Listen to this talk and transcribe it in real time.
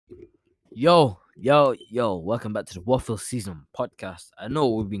Yo, welcome back to the Waffle Season podcast. I know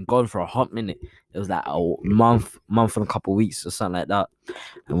we've been gone for a hot minute. It was like a month and a couple of weeks or something like that.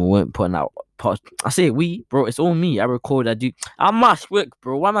 And we weren't putting out I say we, bro, it's all me. I record, I do. I'm much work,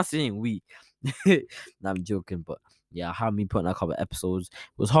 bro. Why am I saying we? Nah, I'm joking, but yeah, I have been putting out a couple of episodes.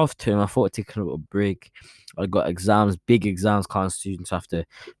 It was half term. I thought I'd take a little break. I got exams, big exams, can't students have to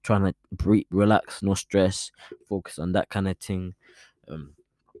try and breathe, relax, no stress, focus on that kind of thing.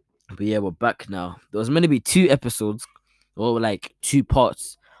 But yeah, we're back now. There was meant to be 2 episodes, or like 2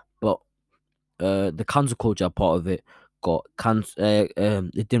 parts, but the cancel culture part of it got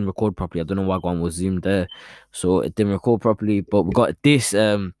it didn't record properly. I don't know why one was zoomed there, so it didn't record properly. But we got this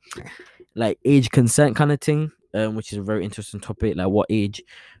like age consent kind of thing, which is a very interesting topic. Like what age,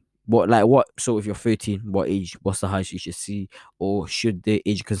 what so if you're 13, what age, what's the highest you should see, or should the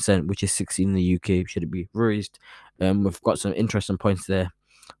age consent, which is 16 in the UK, should it be raised? We've got some interesting points there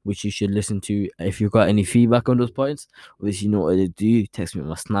which you should listen to. If you've got any feedback on those points, obviously you know what to do. Text me on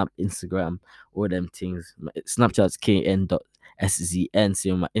my Snap, Instagram, all them things. My Snapchat's kn.szn. See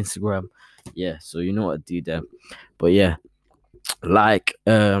on my Instagram. Yeah, so you know what to do there. But yeah, like,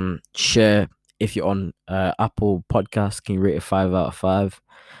 share. If you're on Apple Podcasts, can you rate it 5 out of 5?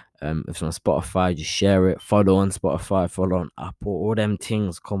 If it's on Spotify, just share it. Follow on Spotify, follow on Apple, all them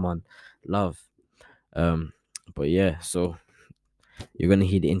things. Come on, love. But yeah, so you're gonna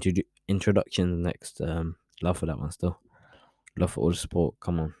hear the introduction next. Love for that one still. Love for all the support.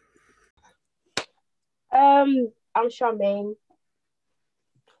 Come on. I'm Charmaine.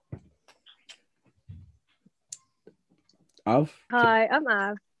 Hi, I'm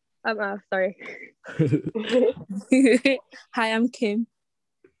Av. Sorry. Hi, I'm Kim.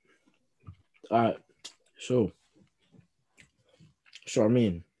 Alright, so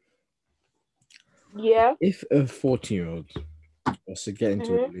Charmaine. Yeah. If a 14-year-old was to get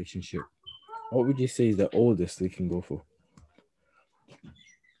into a relationship, what would you say is the oldest they can go for?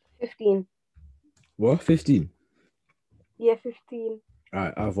 15. What? 15? Yeah, 15.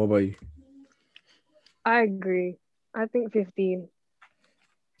 Alright, Av, what about you? I agree. I think 15.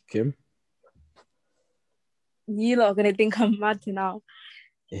 Kim? You lot are gonna think I'm mad now.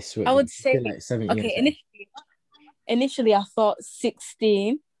 I would say like 17. Okay, initially I thought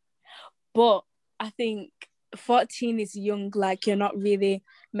 16, but I think 14 is young, like you're not really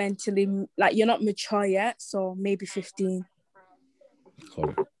mentally, like you're not mature yet, so maybe 15.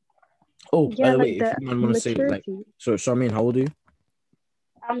 Sorry. Oh, Yeah, by the like way, the if you want to say, like, maturity. so Charmaine, how old are you?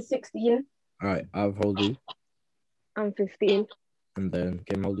 I'm 16. Alright, Av, how old are you? I'm 15. And then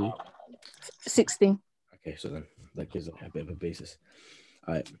Kim, how old are you? 16. Okay, so then that gives a bit of a basis.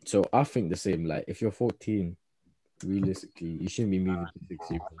 Alright, so I think the same. Like, if you're 14, realistically, you shouldn't be moving to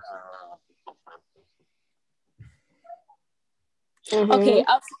 16. Okay,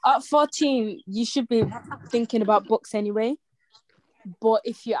 at 14, you should be thinking about books anyway. But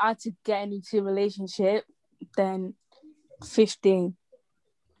if you are to get into a relationship, then 15.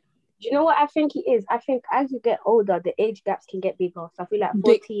 Do you know what I think it is? I think as you get older, the age gaps can get bigger. So I feel like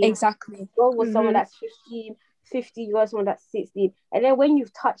 14, exactly. go with someone that's 15, 50, you go with someone that's 16. And then when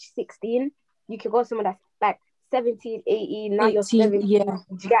you've touched 16, you can go with someone that's like 17, 18, now 18, you're 17. yeah. Do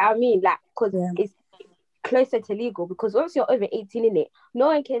you get what I mean? Like, because it's closer to legal. Because once you're over 18 in it, no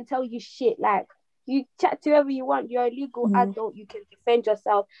one can tell you shit. Like, you chat to whoever you want. You're a legal adult. You can defend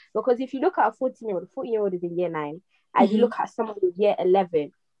yourself. Because if you look at a 14-year-old, a 14-year-old is in year 9, and you look at someone in year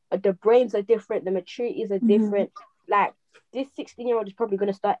 11, the brains are different, the maturities are different. Like, this 16-year-old is probably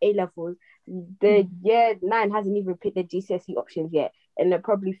going to start A-levels. The year 9 hasn't even picked their GCSE options yet, and they're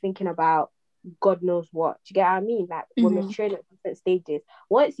probably thinking about God knows what. Do you get what I mean? Like, we're maturing at different stages.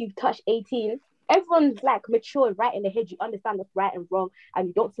 Once you've touched 18, everyone's like mature right in the head. You understand what's right and wrong, and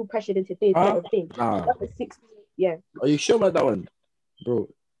you don't feel pressured into doing certain things. That's a 16. Yeah. Are you sure about that one, bro?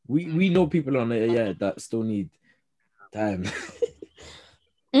 We know people on it, that still need time.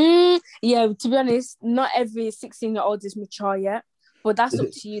 Yeah, to be honest, not every 16-year-old is mature yet, but that's up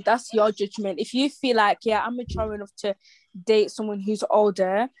to you. That's your judgment. If you feel like, yeah, I'm mature enough to date someone who's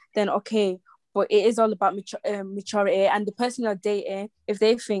older, then okay. But it is all about maturity, and the person you're dating, if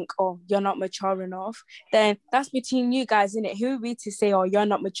they think, oh, you're not mature enough, then that's between you guys, isn't it? Who are we to say, oh, you're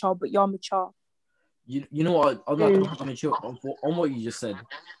not mature, but you're mature? You know what? I'm not sure on what you just said.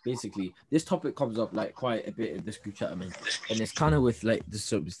 Basically, this topic comes up like quite a bit in this group chat, I mean, and it's kind of with like there's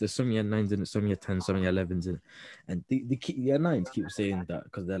some year 9s in it, some year 10s, some year 11s in it, and the year 9s keep saying that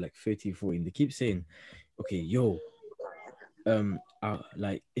because they're like 13, 14. They keep saying, okay, yo,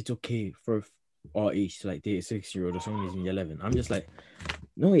 like it's okay for our age to like date a 6-year-old or someone who's in year 11. I'm just like,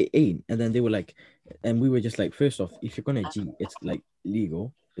 no, it ain't. And then they were like, and we were just like, first off, if you're gonna cheat, it's like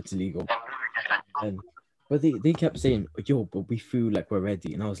legal. It's legal. But they kept saying, yo, but we feel like we're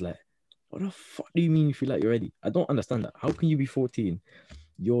ready. And I was like, what the fuck do you mean you feel like you're ready? I don't understand that. How can you be 14?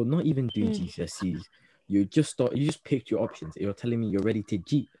 You're not even doing GCSEs. You just picked your options. You're telling me you're ready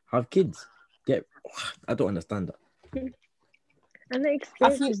to have kids. I don't understand that. And the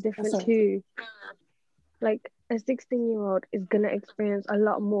experience is different too. Like a 16-year-old is gonna experience a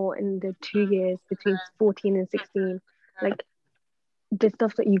lot more in the 2 years between 14 and 16. Like the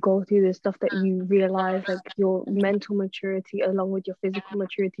stuff that you go through, the stuff that you realize, like your mental maturity along with your physical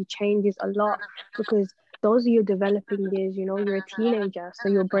maturity changes a lot, because those are your developing years. You know, you're a teenager, so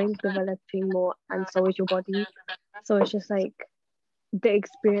your brain's developing more, and so is your body. So it's just like the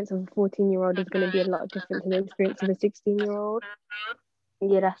experience of a 14-year-old is going to be a lot different to the experience of a 16-year-old.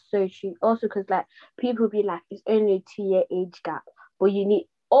 Yeah, that's so true. Also, because like people be like, it's only a 2-year age gap, but you need,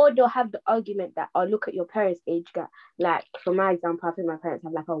 or they'll have the argument that, oh, look at your parents' age gap. Like for my example, I think my parents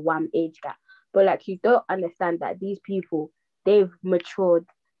have like a 1 age gap, but like you don't understand that these people, they've matured,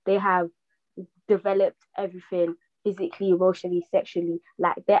 they have developed everything physically, emotionally, sexually.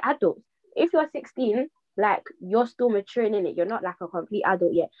 Like they're adults. If you're 16, like you're still maturing in it. You're not like a complete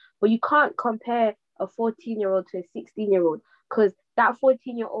adult yet, but you can't compare a 14-year-old to a 16-year-old, because that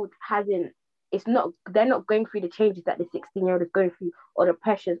 14-year-old hasn't, they're not going through the changes that the 16-year-old is going through, or the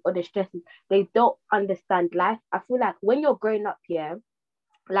pressures or the stresses. They don't understand life. I feel like when you're growing up here,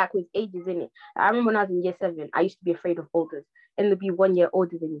 like with ages in it, I remember when I was in year 7, I used to be afraid of olders, and to be 1 year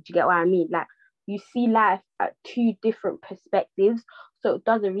older than you. Do you get what I mean? Like you see life at 2 different perspectives, so it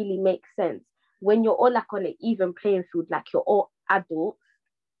doesn't really make sense. When you're all like on an even playing field, like you're all adults,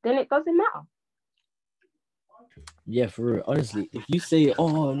 then it doesn't matter. Yeah, for real. Honestly, if you say,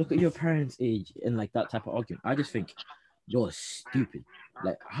 oh, look at your parents' age and like that type of argument, I just think you're stupid.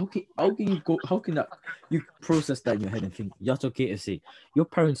 Like, how can you process that in your head and think that's okay to say your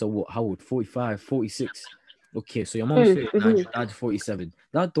parents are what, how old? 45, 46. Okay, so your mom's 39, your dad's 47.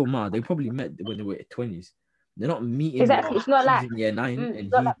 That don't matter. They probably met when they were 20s. They're not meeting. Exactly. It's not like in year 9 and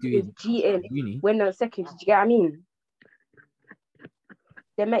it's not he's like doing cheating uni. when they're second. Do you get what I mean?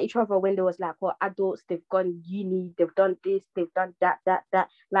 They met each other when they was like, well, adults, they've gone uni, they've done this, they've done that.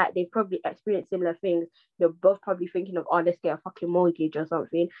 Like, they've probably experienced similar things. They're both probably thinking of, oh, let's get a fucking mortgage or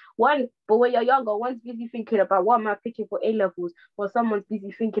something. But when you're younger, one's busy thinking about what am I picking for A-levels, or someone's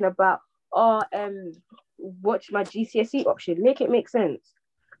busy thinking about, watch my GCSE option. Make it make sense.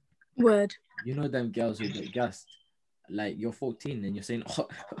 Word. You know them girls who get gassed. Like you're 14 and you're saying, oh,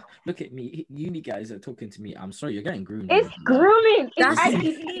 look at me, uni guys are talking to me. I'm sorry, you're getting groomed. It's grooming.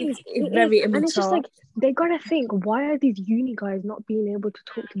 It's very immature. And it's just like, they gotta think, why are these uni guys not being able to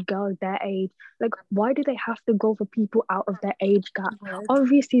talk to girls their age? Like, why do they have to go for people out of their age gap? Word.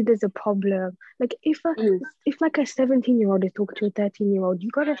 Obviously there's a problem. Like if like a 17-year-old is talking to a 13-year-old, you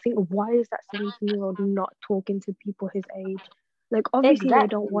gotta think, why is that 17-year-old not talking to people his age? Like obviously They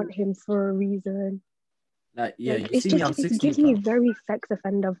don't want him for a reason. Like, yeah, like, you see me, I'm 16. It gives me very sex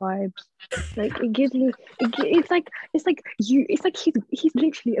offender vibes. Like it gives me, it's like he's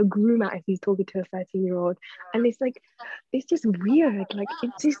literally a groomer if he's talking to a 13-year-old, and it's just weird. Like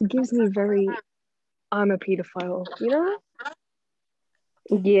it just gives me very, I'm a pedophile, you know?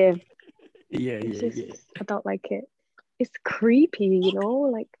 Yeah. I don't like it. It's creepy, you know?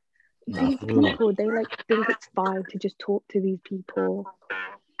 Like these people, they like think it's fine to just talk to these people,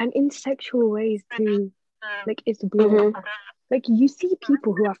 and in sexual ways too. Like it's weird. Like you see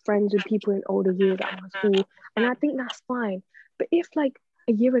people who are friends with people in older years at our school, and I think that's fine. But if like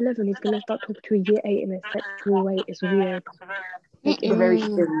a year 11 is gonna start talking to a year 8 in a sexual way, it's weird. Like it's very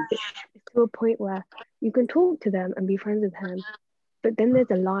strange. It's to a point where you can talk to them and be friends with them, but then there's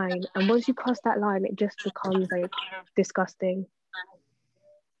a line, and once you cross that line, it just becomes like disgusting.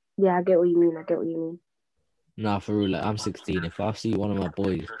 Yeah, I get what you mean. Nah, for real, like I'm 16. If I see one of my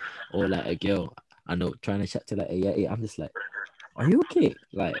boys or like a girl, I know, trying to chat to like a year 8, I'm just like, are you okay?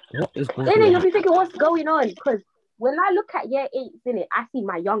 Like, what is going on? Then you'll be thinking, what's going on? Because when I look at year 8s in it, I see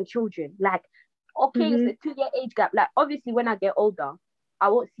my young children. Like, okay, it's a 2-year age gap. Like, obviously, when I get older, I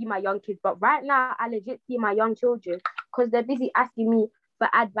won't see my young kids. But right now, I legit see my young children because they're busy asking me for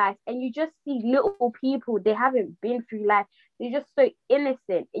advice. And you just see little people, they haven't been through life. They're just so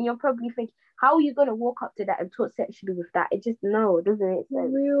innocent. And you're probably thinking, how are you going to walk up to that and talk sexually with that? It just, no, it doesn't make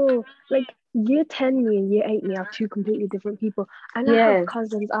sense. Real. Like, year 10 me and year 8 me are 2 completely different people. And I have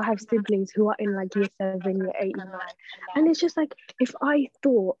cousins, I have siblings who are in like year 7, year 8, year 9. And it's just like, if I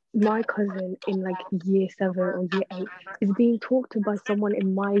thought my cousin in like year 7 or year 8 is being talked to by someone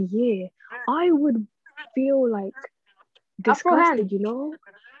in my year, I would feel like disgusted, you know?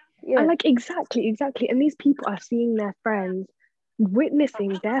 Yeah. And like, exactly. And these people are seeing their friends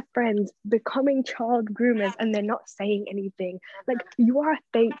witnessing their friends becoming child groomers and they're not saying anything. Like, you are a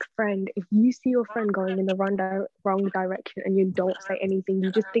fake friend. If you see your friend going in the wrong direction and you don't say anything,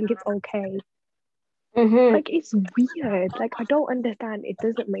 you just think it's okay. Like, it's weird. Like, I don't understand. It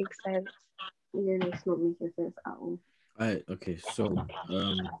doesn't make sense. Yeah, it's not making sense at all. Alright, okay, so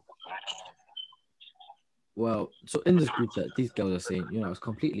well, so in this group chat, these girls are saying, you know, it's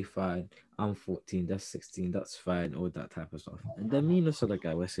completely fine. I'm 14, that's 16, that's fine, all that type of stuff. And then me and this other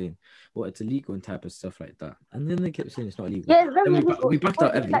guy were saying, well, it's illegal and type of stuff like that. And then they kept saying it's not illegal. Yeah, it's very Then illegal. we backed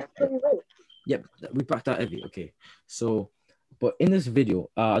out Evie. Like, Yep, we backed out Evie. Okay, so, but in this video,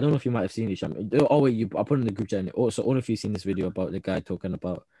 I don't know if you might have seen it. Oh wait, I put in the group chat. Also, all of you seen this video about the guy talking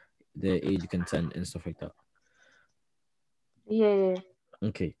about the age of consent and stuff like that. Yeah.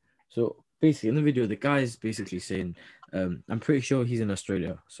 Okay, so basically in the video, the guy is basically saying, I'm pretty sure he's in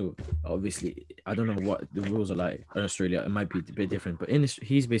Australia. So obviously, I don't know what the rules are like in Australia. It might be a bit different, but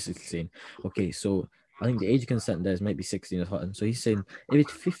he's basically saying, okay, so I think the age of consent there is maybe 16 or something. So he's saying if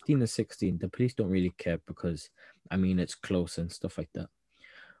it's 15 or 16, the police don't really care because, I mean, it's close and stuff like that.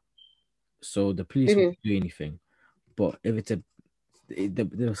 So the police won't do anything. But if it's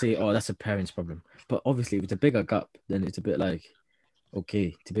they'll say, oh, that's a parent's problem. But obviously, if it's a bigger gap, then it's a bit like,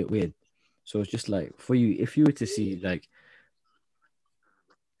 okay, it's a bit weird. So it's just like, for you, if you were to see like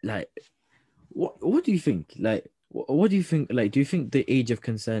what do you think? Like, what do you think? Like, do you think the age of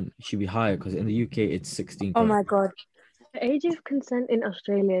consent should be higher? Because in the UK, it's 16. Oh my God. The age of consent in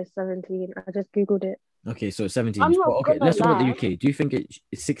Australia is 17. I just Googled it. Okay, so 17. I'm not Okay, gonna let's talk about the lie. UK. Do you think it's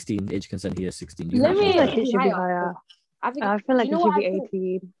 16? The age of consent here is 16. Do you Let think me- I feel like it should be higher. I think I feel like you know it should what be I think?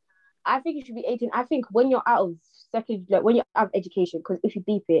 18. I think it should be 18. I think when you're out of when you're out of education, because if you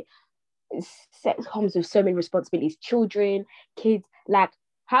deep it, sex comes with so many responsibilities. Children, kids, like,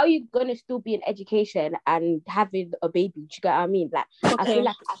 how are you gonna still be in education and having a baby? Do you get what I mean? Like, I feel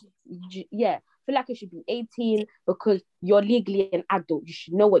like it should be 18 because you're legally an adult. You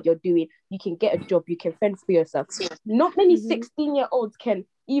should know what you're doing. You can get a job. You can fend for yourself. Not many 16-year-olds can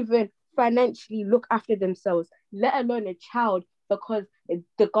even financially look after themselves, let alone a child, because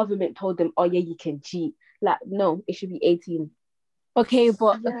the government told them, oh yeah, you can cheat. Like, no, it should be 18. Okay,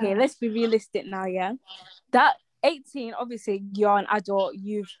 but Yeah. okay, let's be realistic now, yeah? That 18, obviously, you're an adult,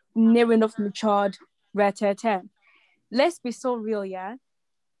 you've near enough matured, let's be so real, yeah?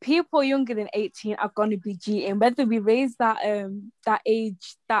 People younger than 18 are going to be cheating. Whether we raise that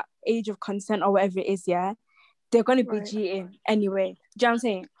age of consent or whatever it is, yeah, they're going to be cheating anyway. Do you know what I'm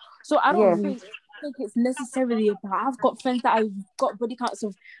saying? So I don't think it's necessarily about. I've got friends that I've got body counts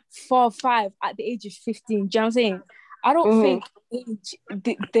of 4 or 5 at the age of 15. Do you know what I'm saying? I don't think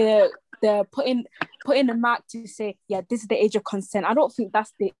they're putting a mark to say, yeah, this is the age of consent. I don't think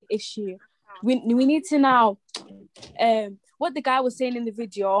that's the issue. We need to now, what the guy was saying in the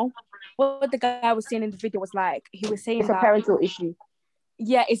video was like, he was saying It's a parental issue.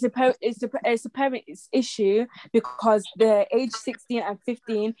 Yeah, it's a parent issue because the age 16 and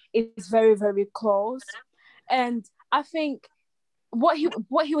 15 is very, very close. And I think what he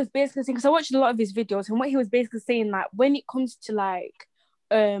was basically saying, because I watched a lot of his videos, and what he was basically saying, like, when it comes to like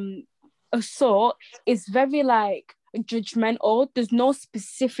assault, it's very like judgmental. There's no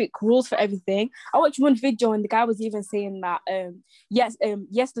specific rules for everything. I watched one video and the guy was even saying that yes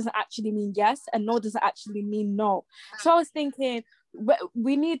doesn't actually mean yes, and no doesn't actually mean no. So I was thinking,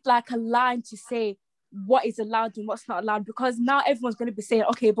 we need like a line to say what is allowed and what's not allowed, because now everyone's going to be saying,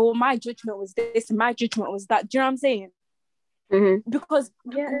 okay, but my judgment was this and my judgment was that. Do you know what I'm saying? Because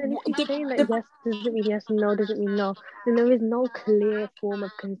and if you're saying that yes doesn't mean yes and no doesn't mean no, then there is no clear form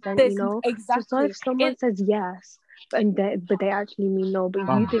of consent, you know. Exactly. So if someone says yes but they actually mean no, but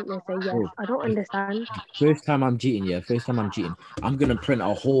you think they say yes, I don't understand. First time I'm cheating, I'm gonna print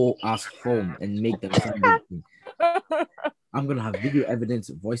a whole ass form and make them sign everything. I'm gonna have video evidence,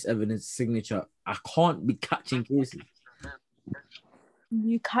 voice evidence, signature. I can't be catching cases.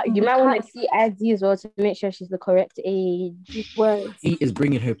 You might want to see ID as well to make sure she's the correct age. He is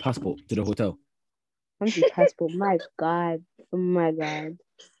bringing her passport to the hotel. Passport, my God. Oh my God.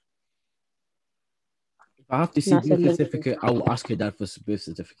 If I have to see birth certificate, I will ask her dad for birth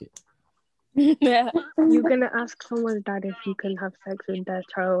certificate. You're gonna ask someone's dad if you can have sex with their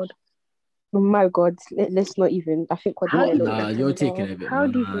child. Oh my God, let's not even. I think you're taking it a bit. How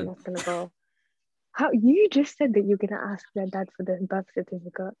do you think that's gonna go? How you just said that you're gonna ask their dad for the birth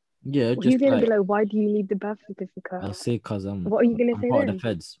certificate? Yeah, he's gonna be like, why do you need the birth certificate? I'll say because what are you gonna say part then? of the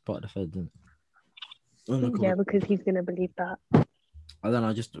feds. Part of the feds. Yeah, because he's gonna believe that. And then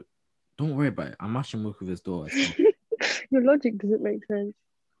I just don't worry about it. I'm actually working with his door. Your logic doesn't make sense.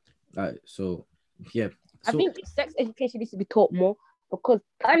 Alright, so yeah, I think sex education needs to be taught more because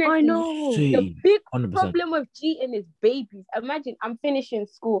honestly, I know. the big 100%. problem with cheating is babies. Imagine I'm finishing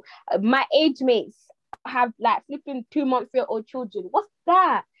school. My age mates have like flipping 2-month-old children. What's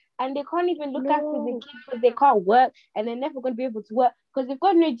that? And they can't even look after the kids because they can't work and they're never going to be able to work because they've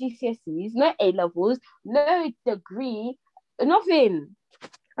got no GCSEs, no A levels, no degree, nothing.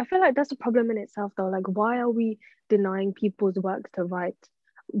 I feel like that's a problem in itself, though. Like, why are we denying people's work to right?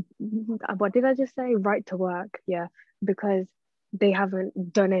 What did I just say? Right to work, yeah, because they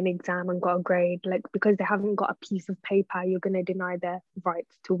haven't done an exam and got a grade. Like, because they haven't got a piece of paper, you're gonna deny their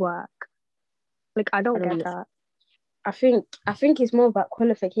rights to work. Like, I don't get that. I think it's more about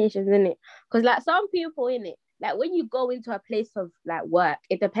qualifications, isn't it? Because like some people in it, like when you go into a place of like work,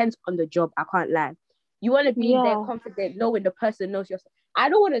 it depends on the job. I can't lie. You want to be there confident, knowing the person knows yourself. I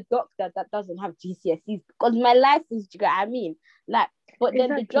don't want a doctor that doesn't have GCSEs because my life is, you know what I mean? Like, but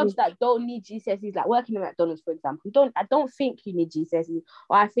then the jobs that don't need GCSEs, like working in McDonald's, for example, I don't think you need GCSEs,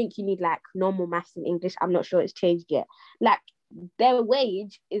 or I think you need like normal maths and English. I'm not sure it's changed yet. Like their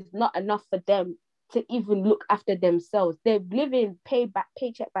wage is not enough for them to even look after themselves. They're living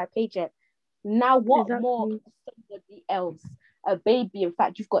paycheck by paycheck. Now, what more can somebody else? A baby, in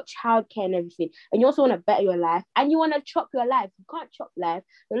fact, you've got childcare and everything, and you also want to better your life, and you want to chop your life. You can't chop life.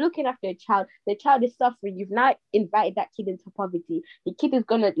 You're looking after a child. The child is suffering. You've now invited that kid into poverty. The kid is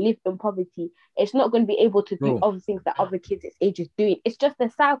gonna live in poverty. It's not going to be able to do other things that other kids its age is doing. It's just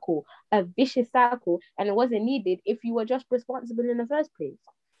a cycle, a vicious cycle, and it wasn't needed if you were just responsible in the first place.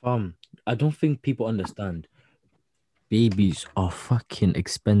 I don't think people understand. Babies are fucking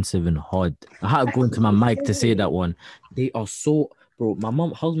expensive and hard. I had to go into my mic to say that one. They are so, bro.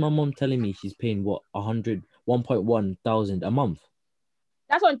 How's my mom telling me she's paying what 1.1 thousand a month?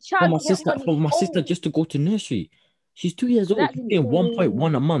 That's on child. For my sister just to go to nursery. She's 2 years old. She's paying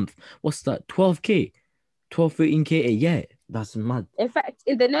 1.1 a month. What's that? 12k, 13k a year. That's mad. In fact,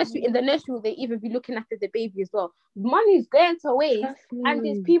 in the nursery, they even be looking after the baby as well. Money is going to waste, and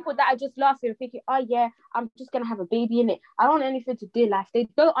there's people that are just laughing, thinking, "Oh yeah, I'm just gonna have a baby in it. I don't want anything to do life." They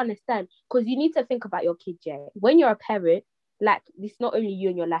don't understand because you need to think about your kid, Jay. When you're a parent, like it's not only you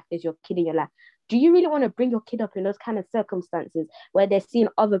in your life, there's your kid in your life. Do you really want to bring your kid up in those kind of circumstances where they're seeing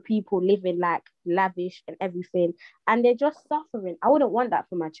other people living like lavish and everything, and they're just suffering? I wouldn't want that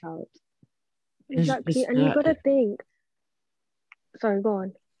for my child. Exactly, and you gotta think. Sorry, go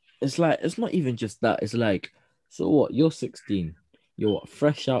on. It's like, it's not even just that. It's like, so what? You're 16. You're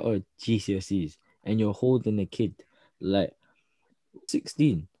fresh out of GCSEs and you're holding a kid. Like,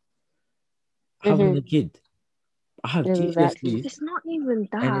 16. Having a kid. I have GCSEs. It's not even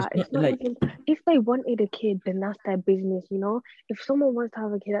that. It's not even, if they wanted a kid, then that's their business, you know? If someone wants to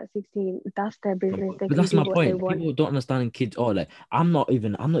have a kid at 16, that's their business. They but that's my point. People don't understand kids. Oh, like, I'm not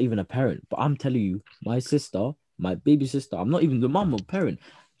even a parent, but I'm telling you, my baby sister, I'm not even the mom or parent.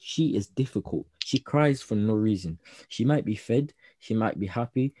 She is difficult. She cries for no reason. She might be fed. She might be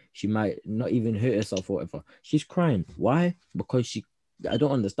happy. She might not even hurt herself or whatever. She's crying. Why? Because I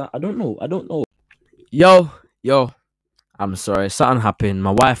don't understand. I don't know. Yo, I'm sorry. Something happened.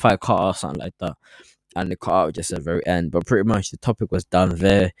 My Wi-Fi cut off, something like that. And it cut out just at the very end. But pretty much the topic was down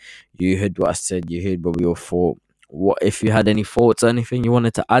there. You heard what I said. You heard what we all thought. What if you had any thoughts or anything you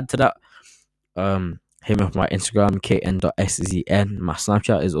wanted to add to that? Hit me off my Instagram, kn.szn. My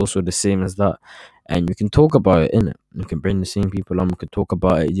Snapchat is also the same as that. And you can talk about it, innit? You can bring the same people on. We can talk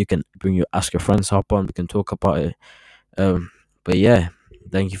about it. You can ask your friends hop on. We can talk about it. But yeah,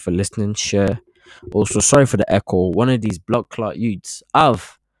 thank you for listening. Share. Also, sorry for the echo. One of these blood clot youths,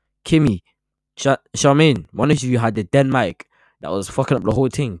 Kimmy, Charmaine, one of you had the den mic that was fucking up the whole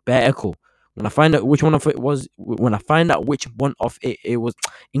thing. Bare echo. When I find out which one of it was, it was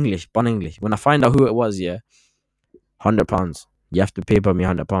English, Bun English. When I find out who it was, yeah, £100. You have to pay by me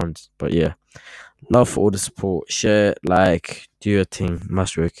 £100. But yeah, love for all the support. Share, like, do your thing.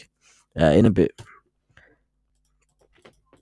 Masrick. In a bit.